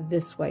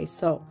this way.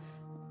 So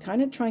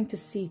kind of trying to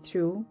see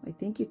through. I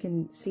think you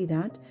can see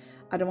that.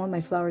 I don't want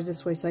my flowers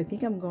this way, so I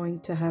think I'm going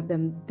to have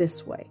them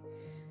this way.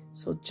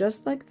 So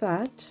just like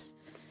that.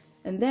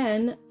 And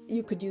then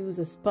you could use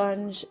a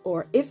sponge,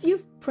 or if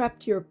you've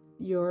prepped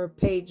your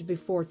page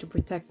before to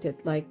protect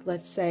it, like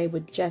let's say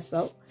with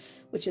gesso,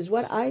 which is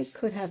what I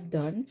could have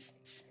done,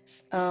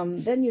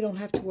 then you don't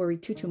have to worry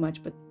too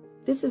much. But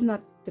this is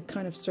not the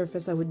kind of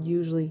surface I would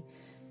usually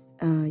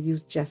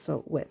use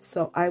gesso with.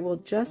 So I will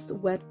just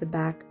wet the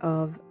back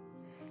of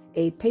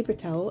a paper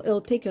towel.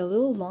 It'll take a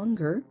little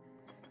longer,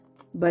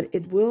 but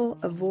it will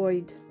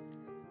avoid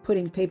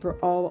putting paper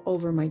all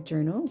over my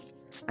journal.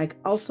 I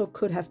also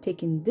could have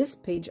taken this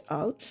page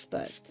out,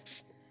 but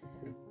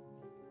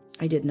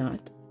I did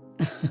not.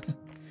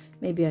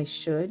 Maybe I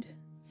should.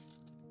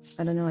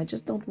 I don't know. I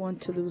just don't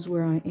want to lose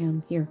where I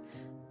am here.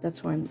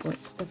 That's what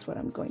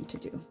I'm going to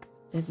do.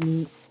 Let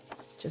me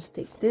just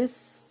take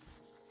this,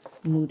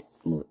 move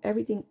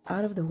everything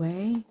out of the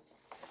way.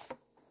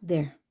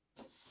 There.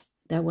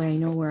 That way I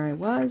know where I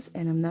was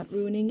and I'm not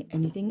ruining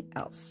anything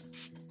else.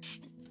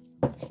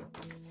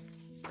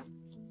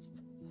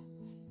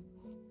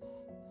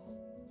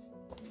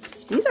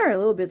 are a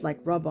little bit like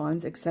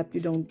rub-ons, except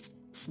you don't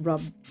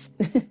rub.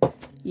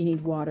 You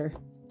need water.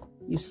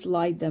 You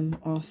slide them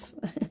off.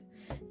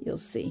 You'll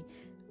see.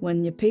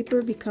 When your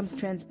paper becomes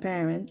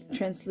transparent,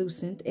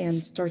 translucent,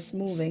 and starts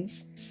moving,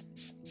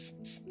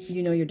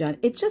 you know you're done.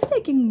 It's just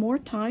taking more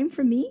time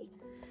for me,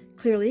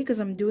 clearly, because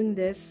I'm doing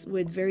this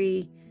with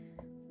very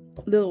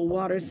little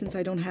water since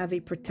I don't have a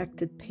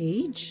protected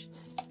page.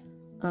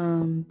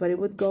 But it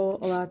would go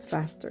a lot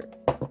faster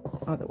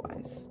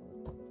otherwise.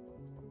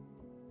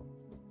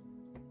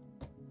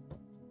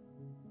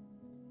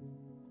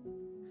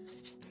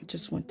 I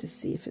just want to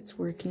see if it's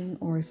working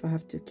or if I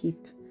have to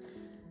keep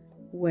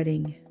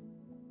wetting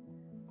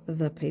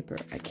the paper.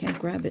 I can't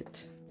grab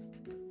it.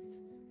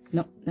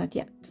 No, not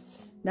yet.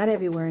 Not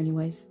everywhere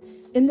anyways.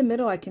 In the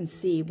middle I can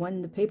see.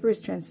 When the paper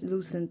is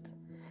translucent,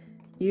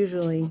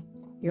 usually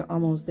you're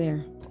almost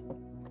there.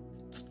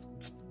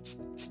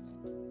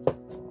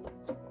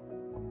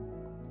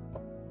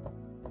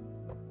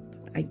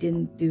 I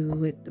didn't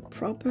do it the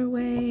proper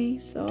way,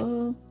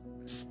 so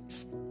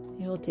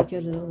it will take a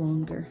little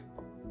longer.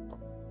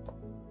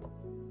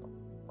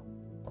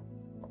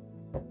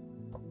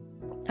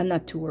 I'm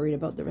not too worried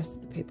about the rest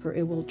of the paper.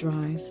 It will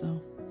dry,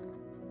 so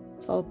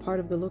it's all part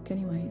of the look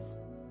anyways.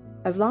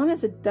 As long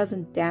as it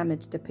doesn't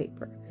damage the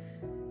paper.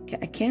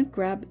 I can't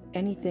grab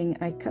anything.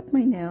 I cut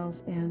my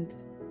nails and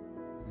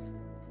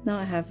now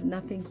I have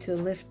nothing to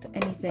lift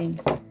anything.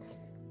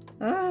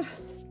 Ah,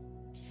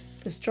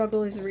 the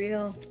struggle is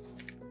real.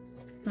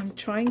 I'm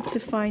trying to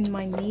find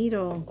my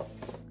needle.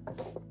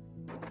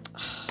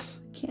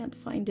 Can't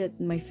find it.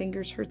 My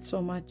fingers hurt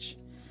so much.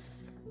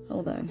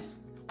 Hold on.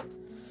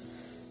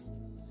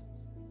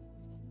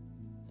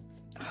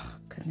 Oh,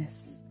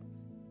 goodness.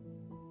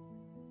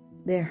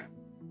 There.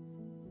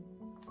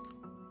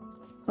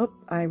 Oh,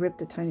 I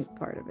ripped a tiny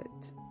part of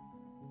it.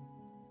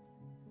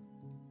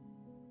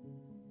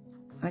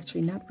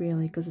 Actually, not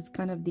really, because it's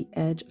kind of the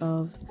edge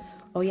of...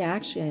 Oh, yeah,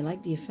 actually, I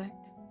like the effect.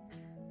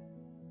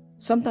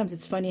 Sometimes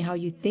it's funny how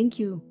you think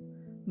you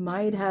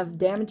might have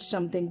damaged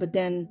something, but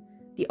then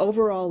the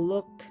overall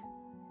look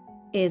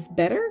is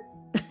better.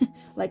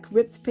 Like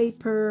ripped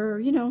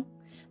paper, you know,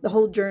 the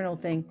whole journal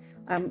thing.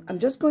 I'm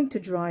just going to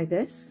dry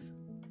this.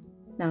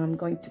 Now I'm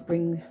going to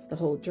bring the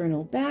whole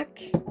journal back.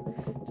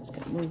 Just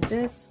going to move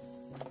this.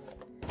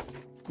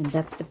 And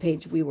that's the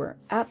page we were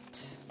at.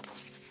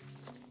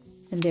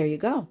 And there you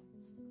go.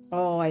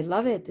 Oh, I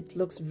love it. It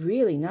looks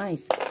really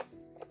nice.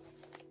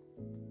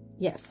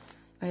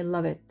 Yes, I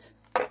love it.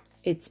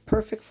 It's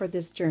perfect for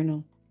this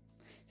journal.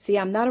 See,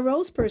 I'm not a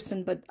rose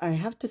person, but I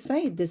have to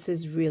say, this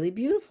is really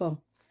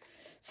beautiful.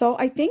 So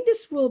I think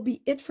this will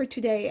be it for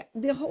today.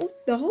 The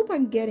hope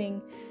I'm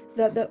getting,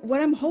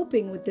 what I'm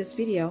hoping with this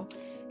video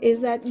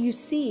is that you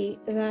see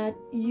that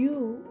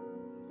you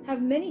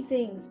have many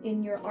things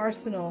in your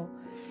arsenal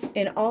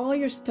and all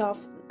your stuff.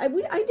 I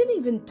didn't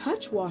even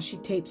touch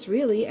washi tapes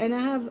really, and I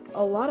have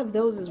a lot of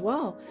those as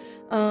well,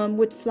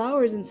 with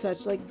flowers and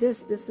such like this.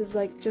 This is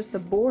like just a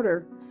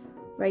border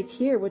right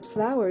here with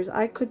flowers.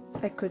 I could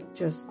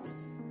just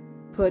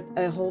put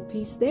a whole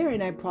piece there,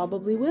 and I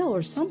probably will,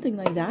 or something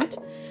like that.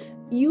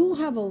 You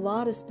have a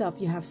lot of stuff.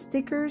 You have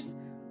stickers,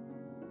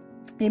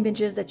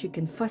 images that you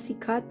can fussy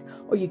cut,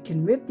 or you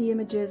can rip the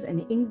images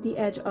and ink the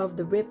edge of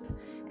the rip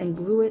and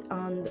glue it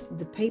on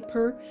the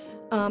paper.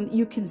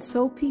 You can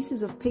sew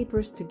pieces of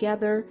papers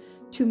together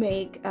to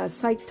make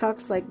side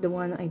tucks like the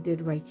one I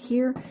did right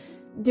here.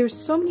 There's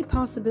so many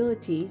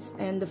possibilities,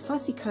 and the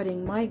fussy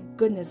cutting, my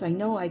goodness, I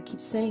know I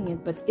keep saying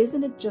it, but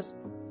isn't it just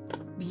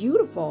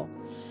beautiful?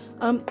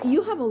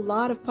 You have a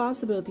lot of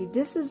possibility.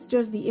 This is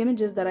just the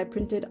images that I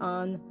printed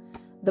on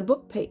the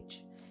book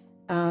page.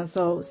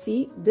 So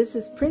see, this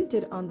is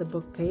printed on the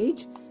book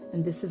page,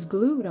 and this is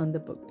glued on the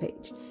book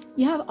page.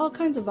 You have all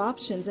kinds of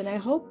options, and I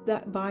hope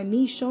that by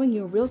me showing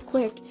you real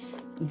quick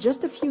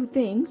just a few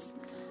things,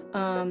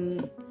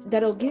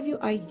 that'll give you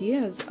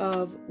ideas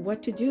of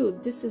what to do.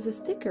 This is a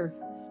sticker,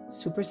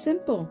 super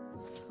simple,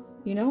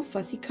 you know,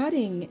 fussy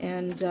cutting,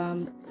 and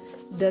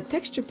the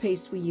texture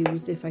paste we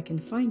use, if I can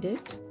find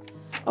it.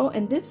 Oh,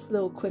 and this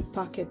little quick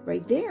pocket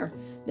right there.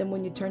 Then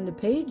when you turn the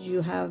page,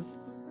 you have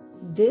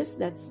this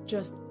that's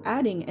just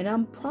adding, and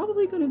I'm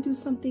probably going to do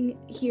something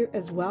here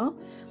as well.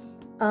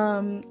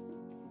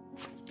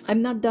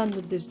 I'm not done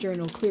with this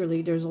journal,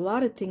 clearly. There's a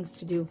lot of things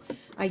to do.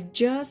 I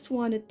just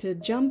wanted to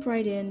jump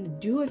right in,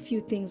 do a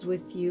few things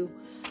with you.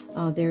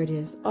 There it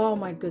is. Oh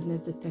my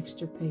goodness, the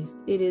texture paste.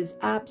 It is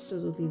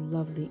absolutely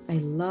lovely. I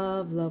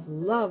love, love,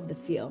 love the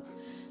feel.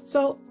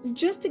 So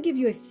just to give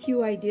you a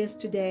few ideas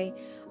today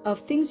of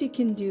things you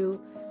can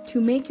do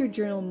to make your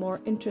journal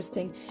more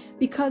interesting,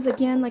 because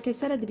again, like I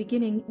said at the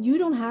beginning, you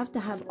don't have to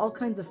have all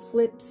kinds of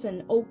flips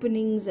and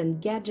openings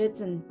and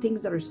gadgets and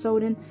things that are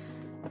sewed in.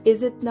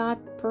 Is it not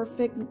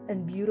perfect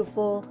and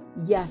beautiful?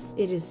 Yes,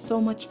 it is so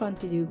much fun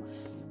to do,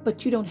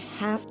 but you don't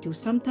have to.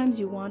 Sometimes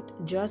you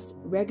want just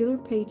regular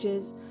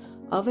pages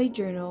of a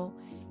journal,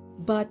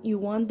 but you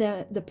want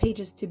the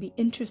pages to be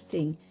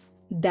interesting.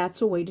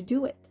 That's a way to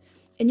do it.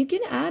 And you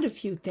can add a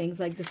few things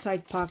like the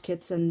side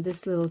pockets and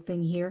this little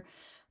thing here.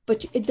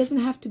 but it doesn't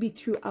have to be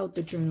throughout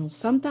the journal.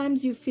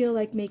 Sometimes you feel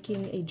like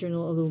making a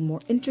journal a little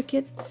more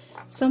intricate.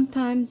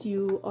 Sometimes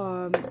you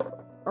are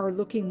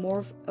looking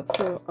more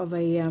of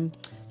a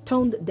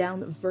toned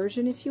down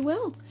version, if you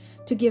will,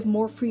 to give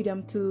more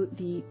freedom to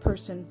the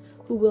person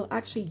who will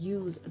actually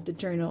use the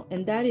journal,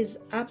 and that is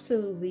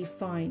absolutely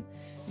fine.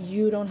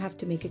 You don't have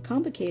to make it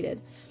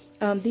complicated.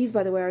 These,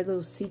 by the way, are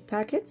those seed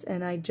packets,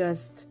 and I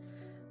just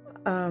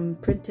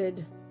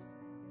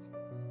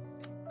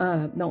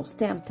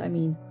stamped, I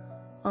mean,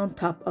 on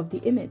top of the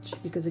image,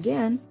 because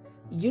again,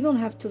 you don't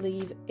have to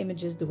leave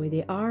images the way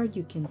they are.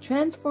 You can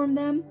transform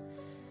them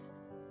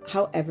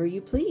however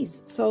you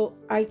please. So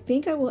I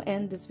think I will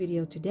end this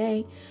video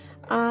today.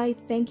 I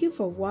thank you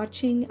for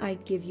watching. I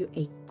give you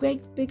a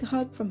great big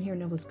hug from here in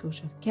Nova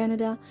Scotia,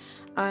 Canada.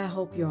 I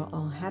hope you're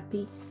all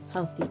happy,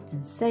 healthy,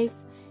 and safe.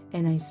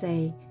 And I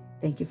say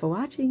thank you for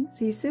watching.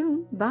 See you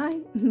soon. Bye.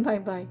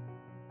 Bye-bye.